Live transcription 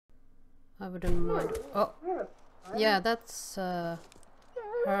I wouldn't mind. Oh, yeah, that's a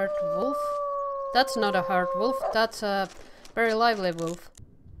hurt wolf. That's not a hurt wolf, that's a very lively wolf.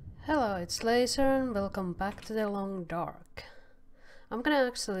 Hello, it's Laacer and welcome back to the Long Dark. I'm gonna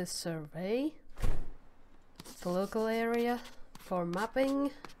actually survey the local area for mapping.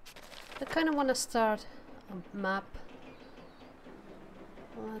 I kinda wanna start a map.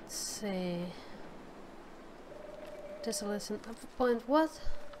 Let's see. Desolation of a point, what?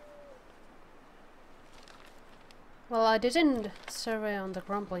 Well, I didn't survey on the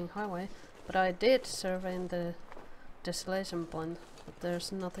Crumbling Highway, but I did survey in the Desolation point. But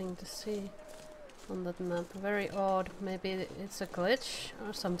there's nothing to see on that map. Very odd. Maybe it's a glitch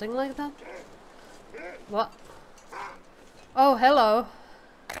or something like that. What? Oh, hello.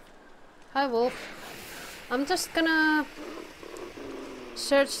 Hi, wolf. I'm just gonna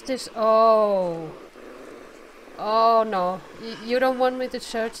search this. Oh. Oh no. You don't want me to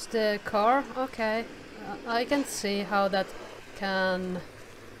search the car? Okay. I can see how that can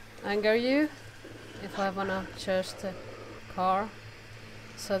anger you if I wanna search the car.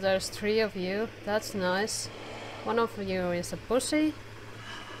 So there's 3 of you, that's nice. 1 of you is a pussy,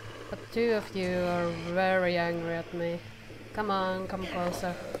 but 2 of you are very angry at me. Come on, come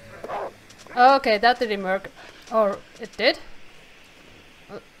closer. Okay, that didn't work. Or it did?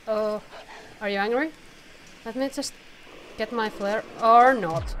 Oh, are you angry? Let me just get my flare, or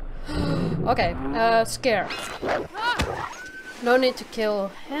not. Okay, scare. No need to kill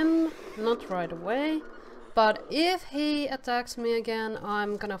him, not right away. But if he attacks me again,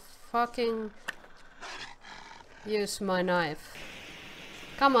 I'm gonna fucking use my knife.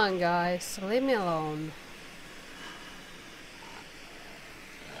 Come on guys, leave me alone.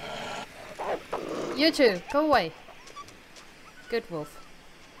 You two, go away. Good wolf.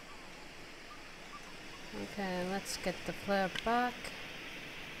 Okay, let's get the flare back.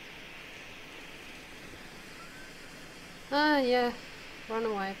 Ah, yeah. Run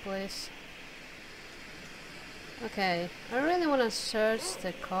away, please. Okay, I really want to search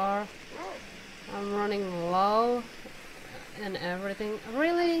the car. I'm running low and everything.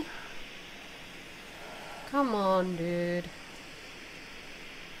 Really? Come on, dude.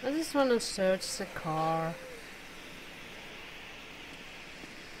 I just want to search the car.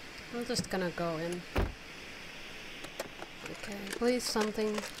 I'm just gonna go in. Okay, please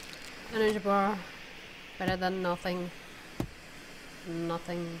something. Energy bar. Better than nothing.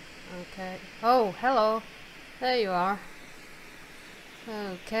 Nothing. Okay. Oh, hello. There you are.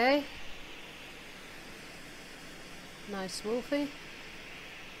 Okay. Nice wolfie.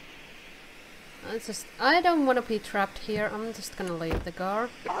 I don't want to be trapped here. I'm just gonna leave the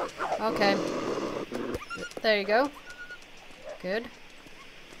car. Okay. There you go. Good.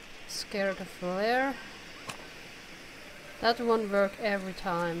 Scared of flare. That won't work every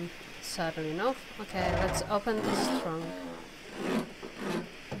time, sadly enough. Okay, let's open this trunk.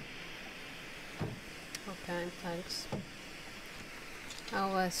 Okay, thanks. I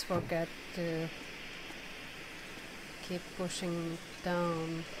always forget to keep pushing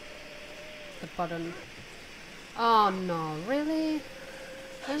down the button. Oh no, really?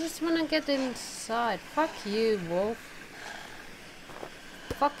 I just wanna get inside. Fuck you, wolf.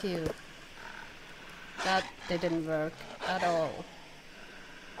 Fuck you. That didn't work at all.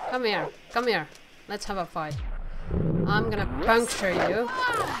 Come here, come here. Let's have a fight. I'm gonna puncture you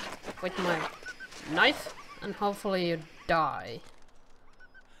with my knife and hopefully you die.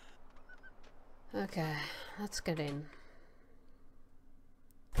 Okay, let's get in.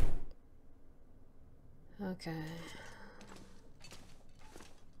 Okay.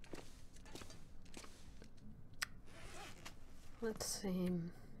 Let's see.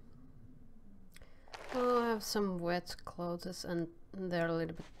 Oh, I have some wet clothes and they're a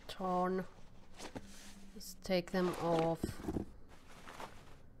little bit torn. Let's take them off.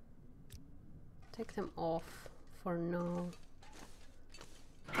 Take them off for now.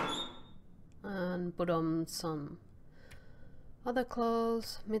 And put on some other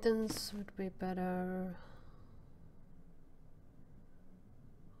clothes. Mittens would be better.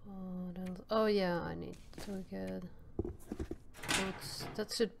 Oh yeah, I need to get boots.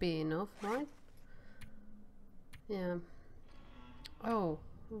 That should be enough, right? Yeah. Oh.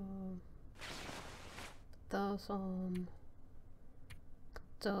 Those on.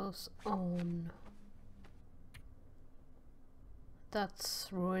 Those on. That's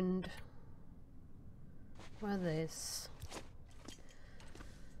ruined. What is?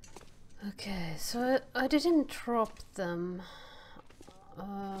 Okay, so I didn't drop them.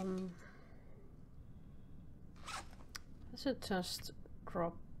 I should just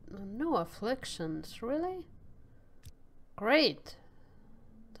drop. No afflictions, really? Great.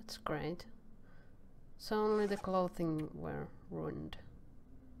 That's great. So only the clothing were ruined.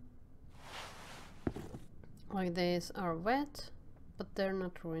 Like these are wet, but they're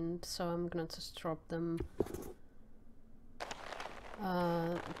not ruined, so I'm gonna just drop them.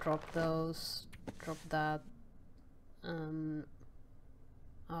 Drop those, drop that,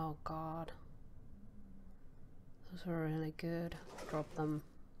 oh god. Those are really good. Drop them.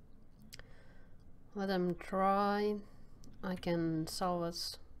 Let them dry. I can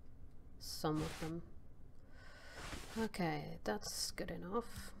salvage some of them. Okay, that's good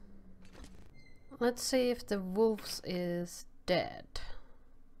enough. Let's see if the wolves is dead.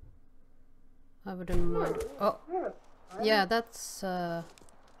 I wouldn't mind. Oh, yeah, that's a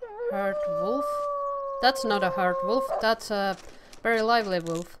hurt wolf. That's not a hurt wolf. That's a very lively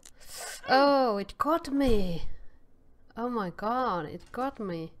wolf. Oh, it got me. Oh my god, it got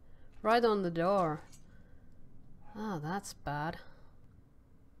me. Right on the door. Oh, that's bad.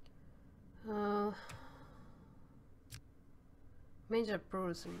 Major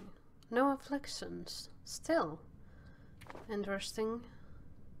bruising. No afflictions. Still. Interesting.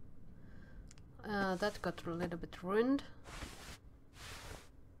 That got a little bit ruined.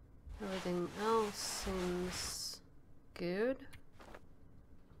 Everything else seems good.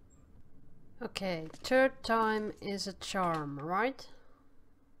 Okay, third time is a charm, right?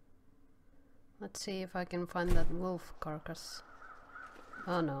 Let's see if I can find that wolf carcass.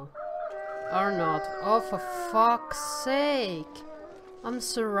 Oh no. Or not. Oh, for fuck's sake! I'm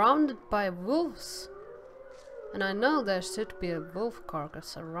surrounded by wolves! And I know there should be a wolf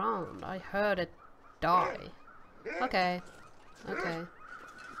carcass around. I heard it die. Okay. Okay.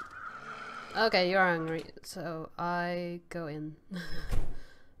 Okay, you're angry, so I go in.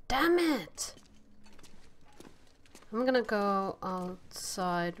 Damn it! I'm gonna go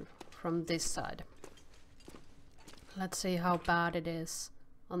outside from this side. Let's see how bad it is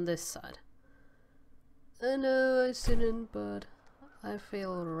on this side. I know I shouldn't, but I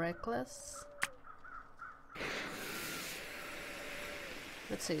feel reckless.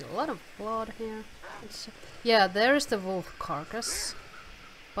 Let's see, a lot of blood here. Yeah, there's the wolf carcass.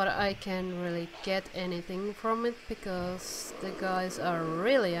 But I can't really get anything from it because the guys are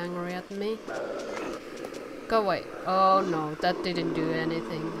really angry at me. Go away. Oh no, that didn't do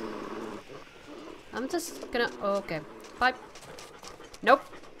anything. I'm just gonna... okay. Bye. Nope.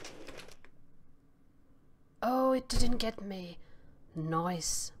 Oh, it didn't get me.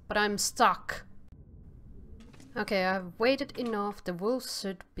 Nice. But I'm stuck. Okay, I've waited enough. The wolves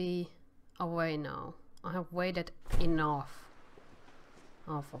should be away now. I have waited enough.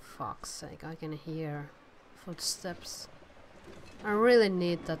 Oh, for fuck's sake, I can hear footsteps. I really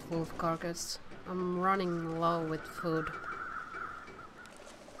need that wolf carcass. I'm running low with food.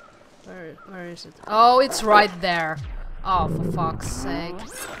 Where is it? Oh, it's right there! Oh, for fuck's sake.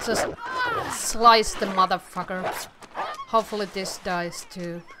 Just slice the motherfucker. Hopefully this dies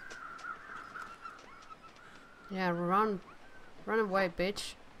too. Yeah, run. Run away,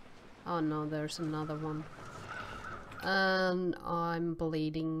 bitch. Oh no, there's another one. And I'm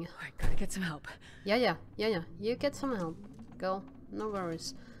bleeding. I gotta get some help. Yeah. You get some help, girl. No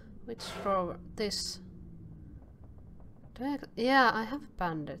worries. Which drawer? This. Yeah, I have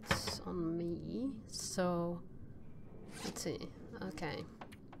bandits on me. So let's see. Okay.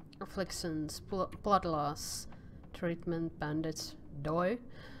 Afflictions, blood loss, treatment, bandits, doi,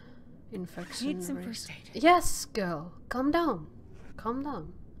 infection. Need some first aid. Yes, girl. Calm down. Calm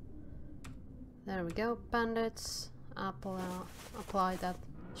down. There we go. Bandits. Apply that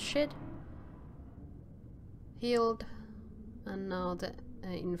shit. Healed. And now the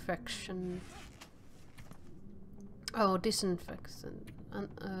infection. Oh, disinfection.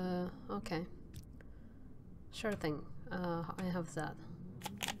 Okay. Sure thing. I have that.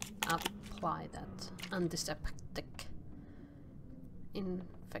 Apply that. Antiseptic.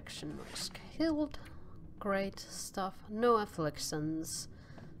 Infection risk healed. Great stuff. No afflictions.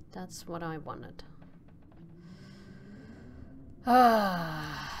 That's what I wanted.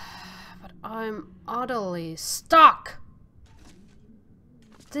 But I'm utterly stuck!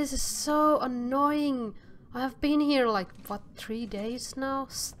 This is so annoying! I have been here like, what, 3 days now?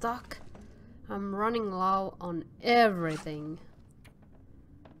 Stuck? I'm running low on everything.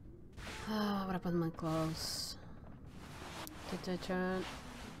 What about my clothes? Did they turn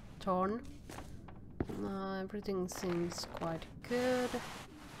torn? Everything seems quite good.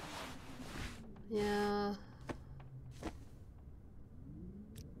 Yeah.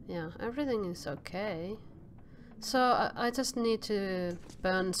 Yeah, everything is okay. So I just need to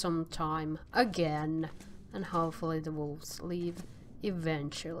burn some time again, and hopefully the wolves leave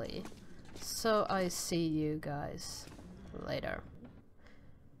eventually. So I see you guys later.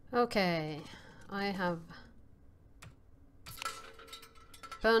 Okay, I have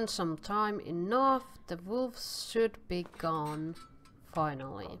burned some time enough. The wolves should be gone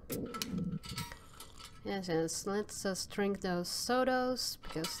finally. Yes, yes, let's just drink those sodas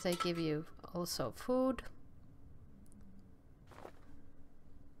because they give you also food.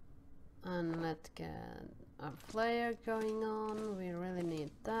 And let's get a flare going on. We really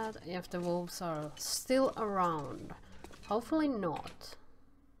need that if the wolves are still around. Hopefully not.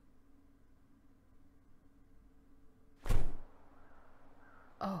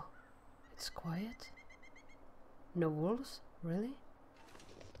 Oh, it's quiet? No wolves? Really?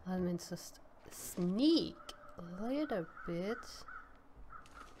 Let me just sneak a little bit.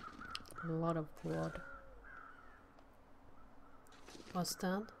 A lot of blood. What's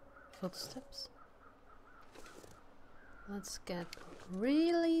that? Footsteps? Let's get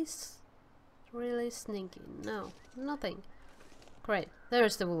really sneaky. No, nothing. Great,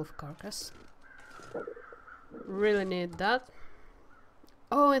 there's the wolf carcass. Really need that.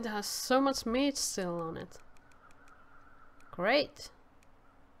 Oh, it has so much meat still on it. Great.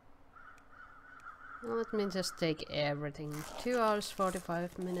 Well, let me just take everything. 2 hours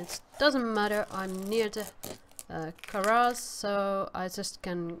 45 minutes. Doesn't matter, I'm near the garage, so I just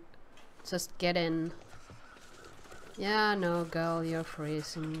can just get in. Yeah, no, girl, you're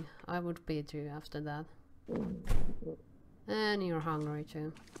freezing. I would be too after that. And you're hungry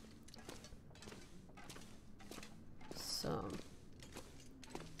too. So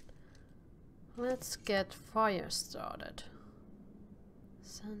let's get fire started.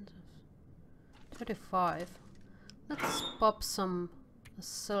 Sand of 35. Let's pop some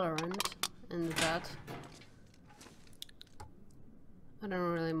accelerant in that. I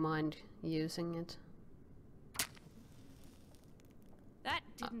don't really mind using it. That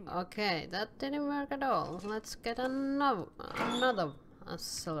didn't work. Okay, that didn't work at all. Let's get another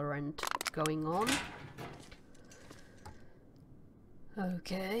accelerant going on.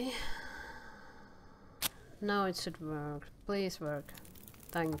 Okay. Now it should work. Please work.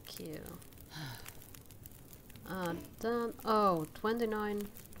 Thank you. Done. Oh, 29,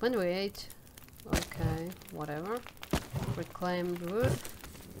 28. Okay, whatever. Reclaimed wood.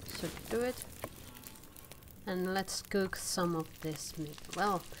 Should do it. And let's cook some of this meat.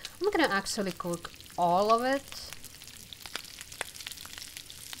 Well, I'm gonna actually cook all of it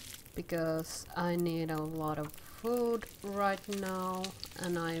because I need a lot of food right now,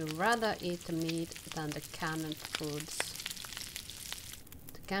 and I rather eat the meat than the canned foods.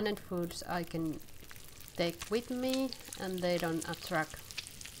 The canned foods I can take with me and they don't attract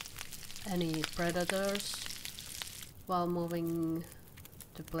any predators while moving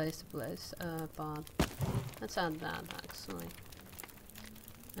to place, but let's add that actually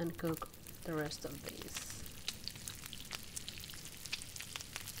and cook the rest of these.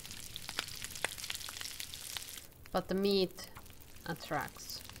 But the meat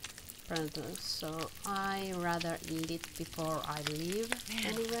attracts predators, so I rather eat it before I leave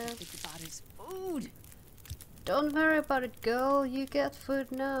anywhere. Think about his food. Don't worry about it, girl. You get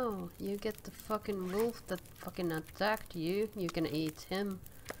food now. You get the fucking wolf that fucking attacked you. You can eat him.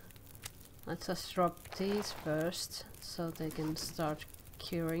 Let's just drop these first so they can start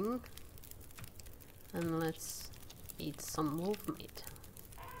curing. And let's eat some wolf meat.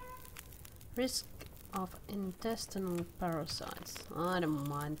 Risk of intestinal parasites. I don't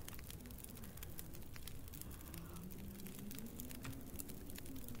mind.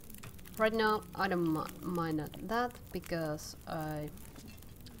 Right now I don't mind that because I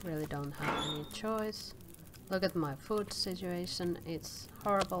really don't have any choice. Look at my food situation, it's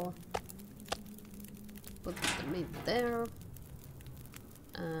horrible. Put the meat there.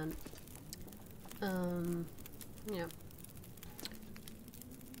 And yeah.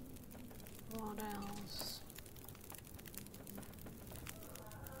 What else?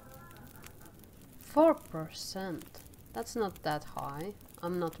 4%. That's not that high.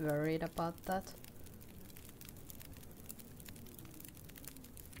 I'm not worried about that.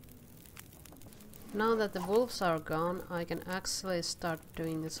 Now that the wolves are gone, I can actually start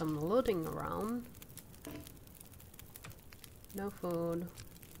doing some looting around. No food.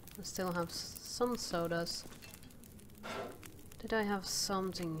 I still have some sodas. Did I have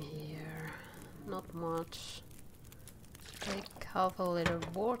something here? Not much. Take half a liter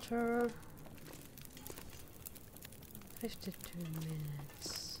of water. 52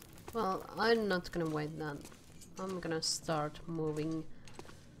 minutes. Well, I'm not gonna wait that. I'm gonna start moving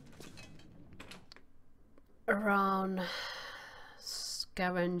around,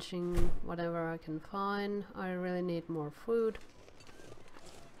 scavenging whatever I can find. I really need more food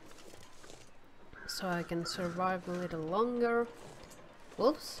so I can survive a little longer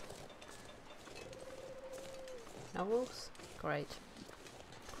Wolves? No wolves? Great.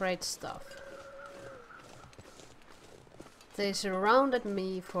 Great stuff. They surrounded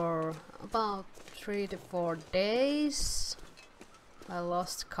me for about 3 to 4 days. I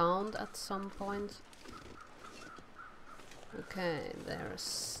lost count at some point. Okay,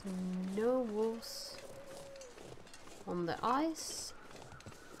 there's no wolves on the ice.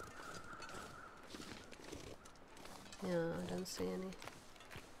 Yeah, I don't see any.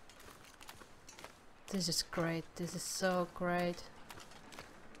 This is great, this is so great.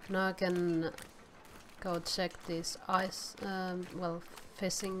 Now I can go check these ice, well,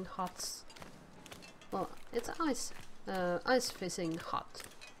 fishing huts. Well, it's ice fishing hut.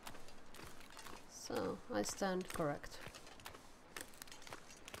 So, I stand correct.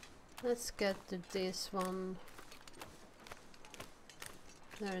 Let's get to this one.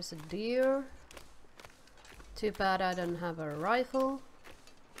 There's a deer. Too bad I don't have a rifle.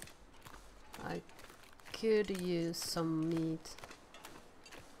 I could use some meat.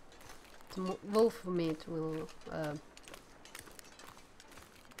 The wolf meat will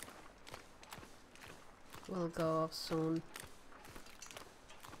go off soon.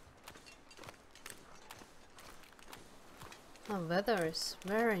 The weather is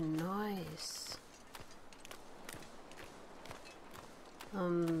very nice.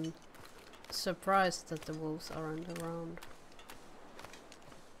 I'm surprised that the wolves aren't around.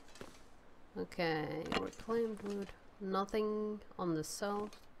 Okay, reclaimed wood. Nothing on the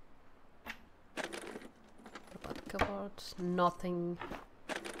south. What about cupboards? Nothing.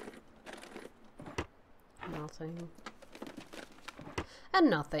 Nothing. And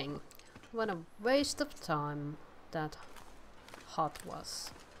nothing. What a waste of time that hut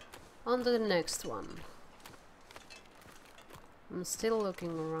was. On to the next one. I'm still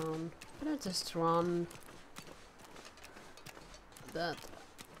looking around. But I just run.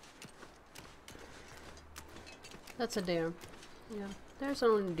 That's a deer. Yeah, there's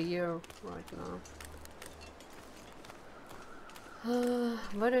only deer right now.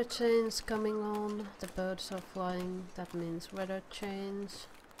 Weather change coming on. The birds are flying. That means weather change.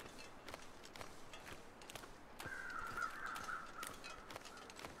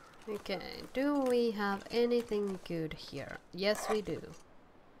 Okay, do we have anything good here? Yes, we do.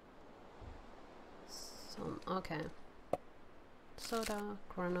 Okay. Soda,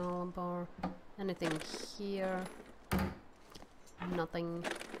 granola bar. Anything here? Nothing.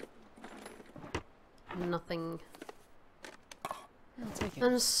 Nothing. I'll take it.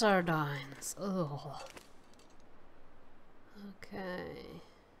 And sardines. Ugh. Okay.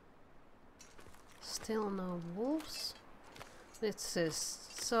 Still no wolves. This is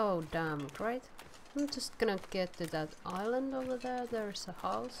so damn great. I'm just gonna get to that island over there. There's a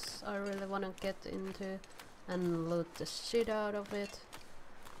house I really wanna get into and loot the shit out of it.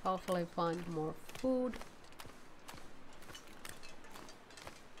 Hopefully find more food.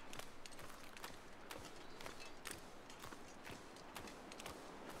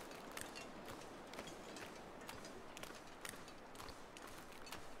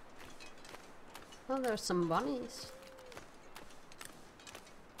 Oh, there's some bunnies.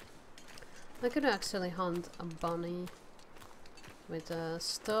 I could actually hunt a bunny with a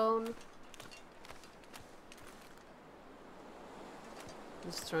stone.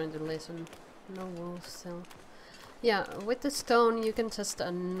 Just trying to listen. No wolves still. Yeah, with the stone you can just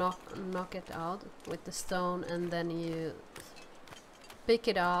knock it out with the stone, and then you pick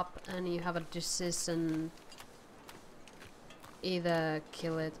it up and you have a decision: either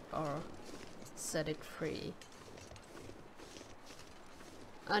kill it or set it free.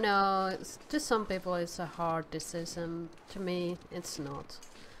 I know, to some people it's a hard decision. To me, it's not.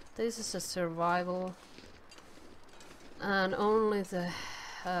 This is a survival, and only the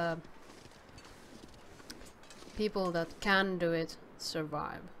people that can do it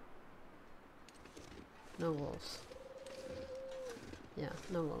survive. No wolves. Yeah,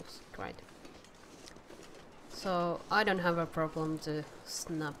 no wolves. Great. So I don't have a problem to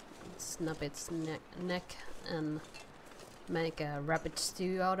snap its neck and make a rabbit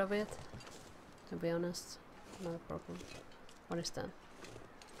stew out of it. To be honest, not a problem. What is that?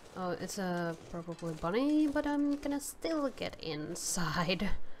 Oh, it's a probably bunny, but I'm gonna still get inside.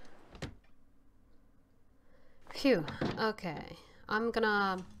 Phew. Okay, I'm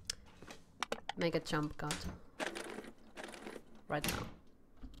gonna make a jump cut right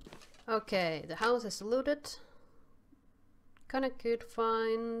now. Okay, the house is looted. Kinda good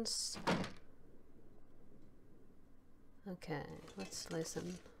finds. Okay, let's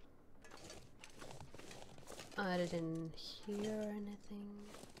listen. I didn't hear anything.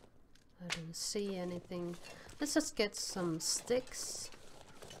 I didn't see anything. Let's just get some sticks.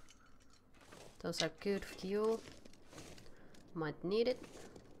 Those are good fuel. Might need it.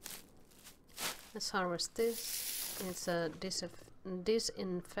 Let's harvest this. It's a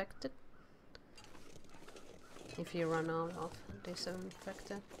disinfected. If you run out of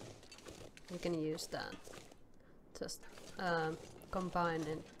disinfectant, you can use that. Just combine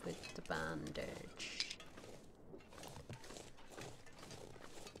it with the bandage.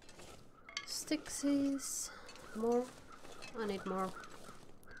 Stixies. More. I need more.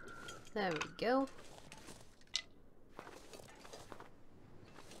 There we go.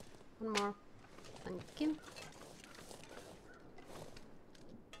 One more. Thank you.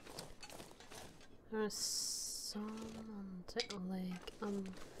 There's some on the lake. I'm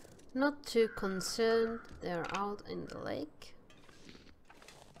not too concerned. They're out in the lake.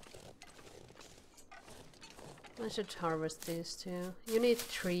 I should harvest these too. You need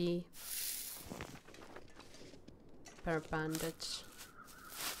 3 per bandage.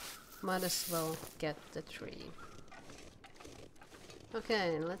 Might as well get the 3.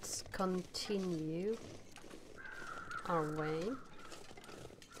 Okay, let's continue our way.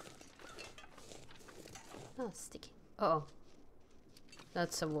 Oh, sticky. Uh-oh.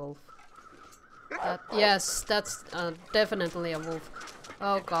 That's a wolf. Yes, that's definitely a wolf.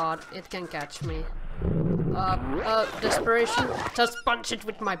 Oh god, it can catch me. Desperation. Just punch it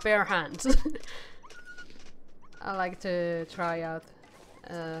with my bare hands. I like to try out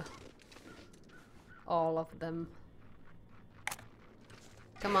all of them.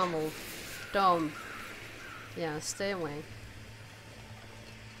 Come on, wolf. Don't. Yeah, stay away.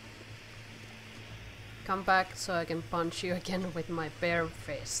 Come back so I can punch you again with my bare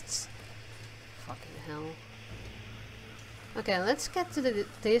fists. Fucking hell. Okay, let's get to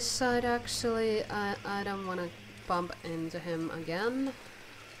this side actually. I don't want to bump into him again.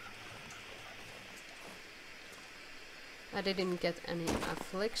 I didn't get any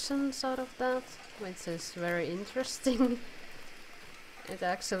afflictions out of that, which is very interesting. It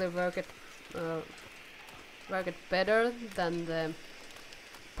actually worked better than the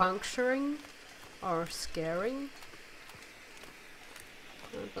puncturing or scaring.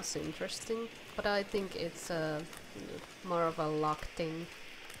 That was interesting, but I think it's more of a luck thing.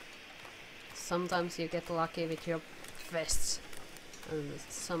 Sometimes you get lucky with your fists, and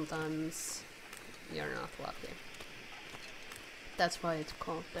sometimes you're not lucky. That's why it's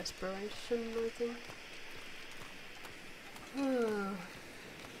called desperation, I think.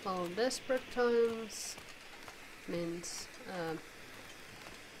 Well, desperate times means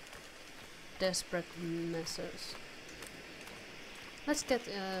desperate measures. Let's get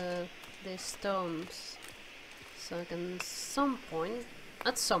these stones so I can at some point,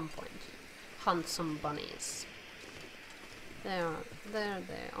 hunt some bunnies. There they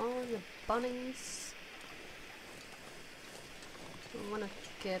are, the bunnies. I wanna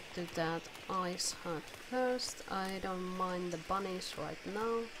get to that ice hut first. I don't mind the bunnies right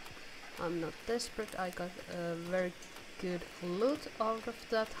now. I'm not desperate. I got a very good loot out of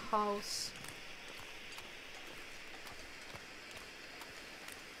that house.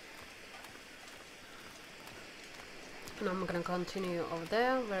 And I'm gonna continue over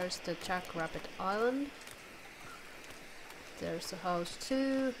there. Where's the Jackrabbit Island? There's a house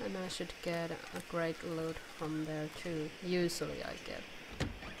too, and I should get a great loot from there too. Usually I get.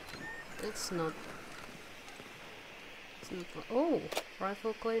 It's not. Oh,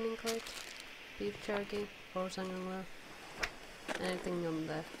 rifle cleaning crate, beef jerky, horse angler. Anything on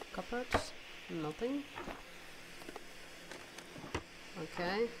the cupboards? Nothing.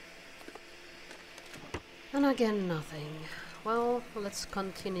 Okay. And again, nothing. Well, let's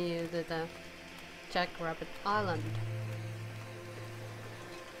continue to the Jackrabbit Island.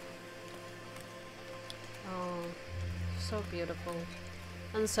 Oh, so beautiful.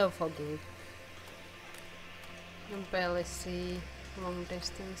 And so foggy. You can barely see long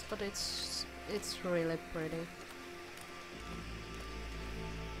distance, but it's really pretty.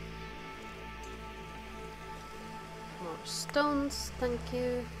 More stones, thank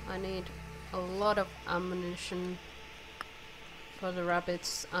you. I need a lot of ammunition for the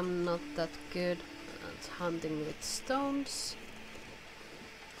rabbits. I'm not that good at hunting with stones,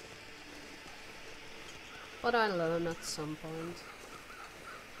 but I learn at some point.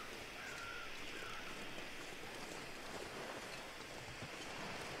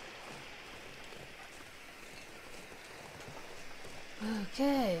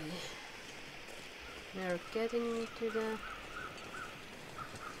 Okay, we're getting to the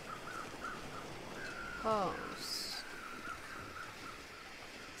house.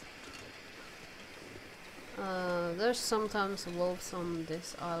 There's sometimes wolves on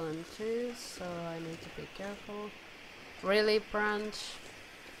this island too, so I need to be careful. Really, Branch?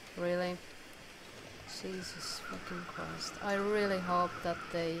 Really? Jesus fucking Christ. I really hope that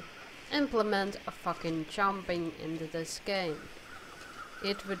they implement a fucking jumping into this game.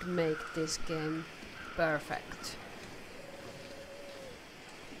 It would make this game perfect.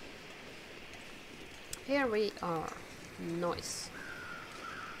 Here we are. Nice.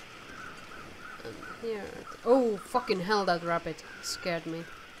 And here... Oh, fucking hell, that rabbit scared me.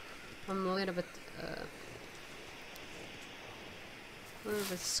 I'm a little bit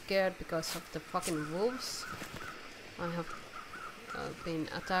scared because of the fucking wolves. I have been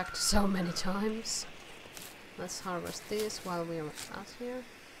attacked so many times. Let's harvest this while we're out here.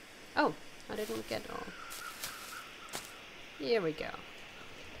 Oh, I didn't get all. Here we go.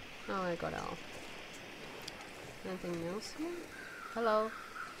 Now I got all. Anything else here? Hello?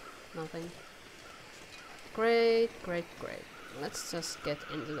 Nothing. Great, great, great. Let's just get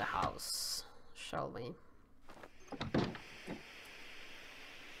into the house, shall we?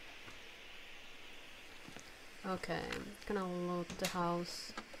 Okay, gonna loot the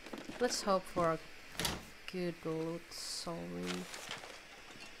house. Let's hope for a good loot solving.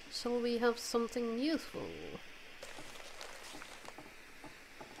 Shall we have something useful?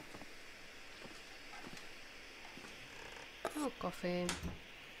 Oh, coffee.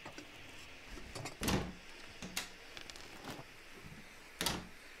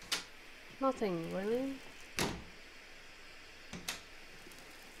 Nothing, really?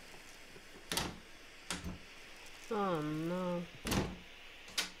 Oh no.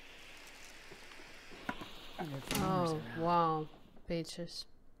 Oh, wow. Peaches.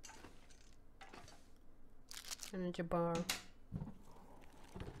 Energy bar.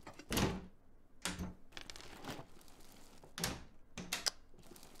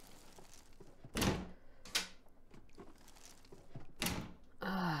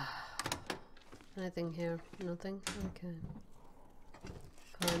 Anything here? Nothing? Okay.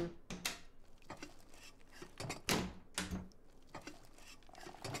 Fine.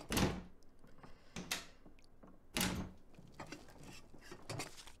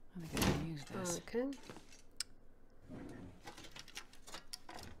 I think I can use this. Okay.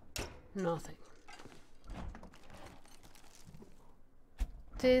 Nothing.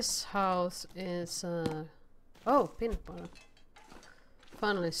 This house is oh, peanut butter.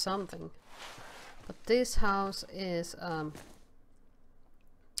 Finally something. But this house is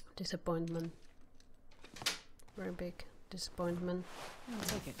disappointment. Very big disappointment. I'll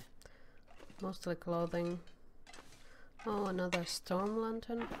take it. Mostly clothing. Oh, another storm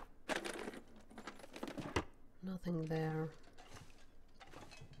lantern. Nothing there.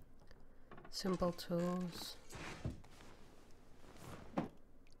 Simple tools.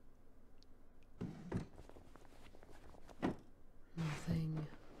 Nothing.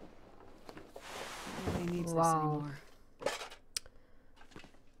 Nobody needs this Wow. anymore.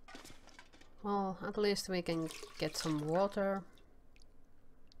 Well, at least we can get some water.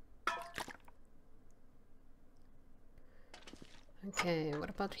 Okay, what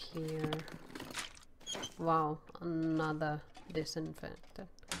about here? Wow, another disinfectant.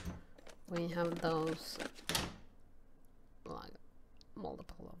 We have those, like,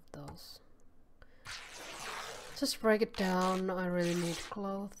 multiple of those. Just break it down. I really need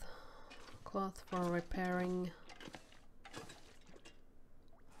cloth for repairing.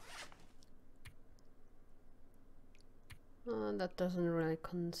 That doesn't really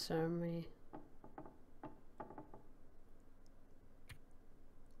concern me.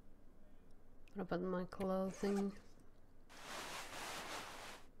 What about my clothing?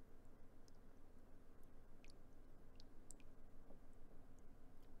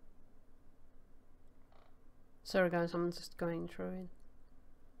 Sorry guys, I'm just going through it.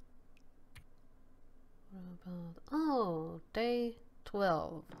 What about... Oh, day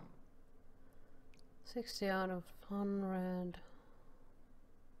 12. 60 out of 100.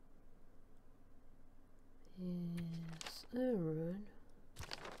 Yes, alright.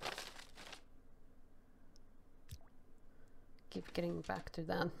 Keep getting back to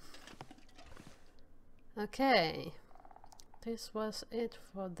that. Okay. This was it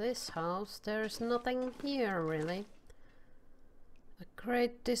for this house. There's nothing here really. A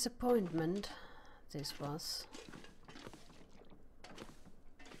great disappointment this was.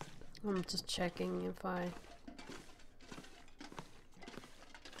 I'm just checking if I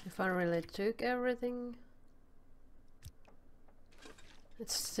really took everything.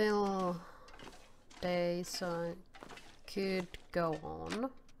 It's still day, so I could go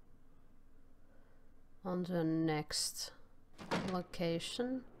on to the next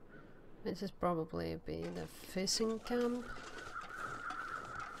location. This is probably be the fishing camp.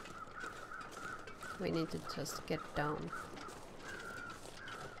 We need to just get down.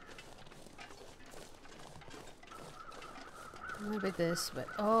 Maybe this way.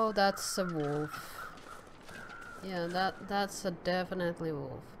 Oh, that's a wolf. Yeah, that's a definitely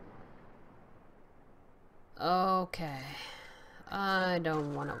wolf. Okay. I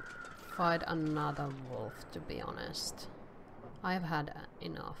don't want to fight another wolf, to be honest. I've had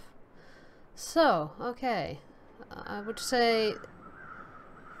enough. So, okay. I would say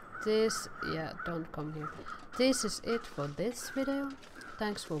this... Yeah, don't come here. This is it for this video.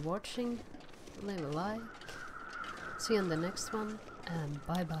 Thanks for watching. Leave a like. See you on the next one. And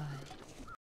bye bye.